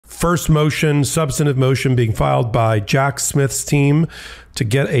first motion, substantive motion being filed by Jack Smith's team to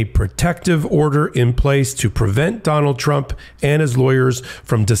get a protective order in place to prevent Donald Trump and his lawyers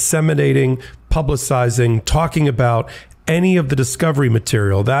from disseminating, publicizing, talking about any of the discovery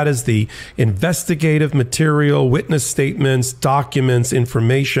material. That is the investigative material, witness statements, documents,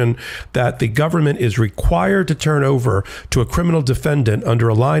 information that the government is required to turn over to a criminal defendant under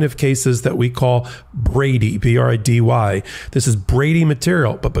a line of cases that we call Brady, B-R-A-D-Y. This is Brady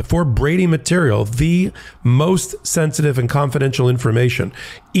material. But before Brady material, the most sensitive and confidential information,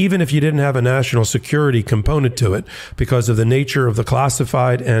 even if you didn't have a national security component to it because of the nature of the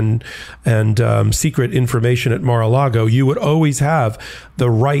classified and secret information at Mar-a-Lago, you would always have the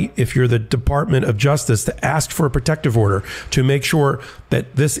right, if you're the Department of Justice, to ask for a protective order to make sure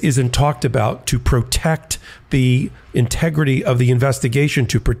that this isn't talked about, to protect the integrity of the investigation,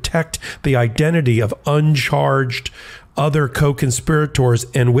 to protect the identity of uncharged other co-conspirators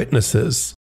and witnesses.